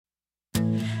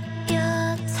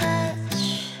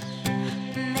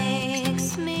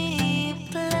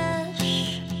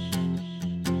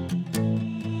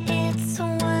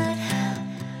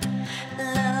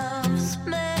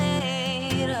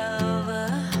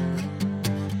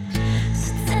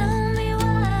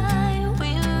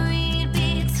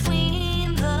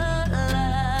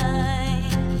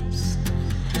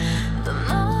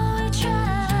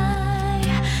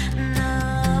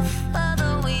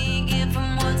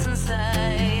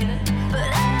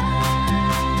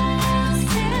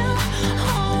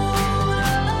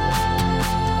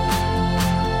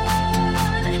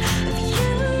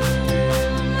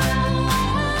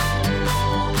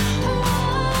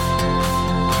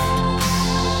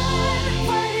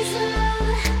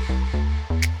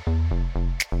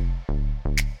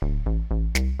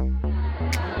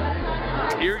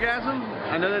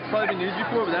know that's probably been used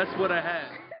before, but that's what I had.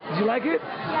 Did you like it?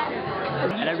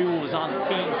 Yes. And everyone was on their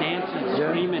feet, dancing,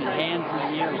 screaming, hands in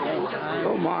the air the whole time.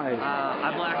 Oh my.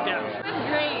 I blacked out. It was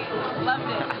great. Loved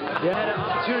it. Yeah. I had an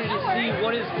opportunity to see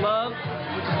What Is Love,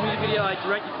 which is a music video I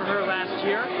directed for her last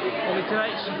year. Only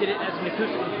tonight she did it as an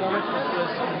acoustic performance, which was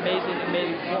an amazing,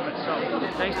 amazing performance. So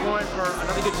thanks, Lauren, for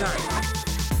another good time.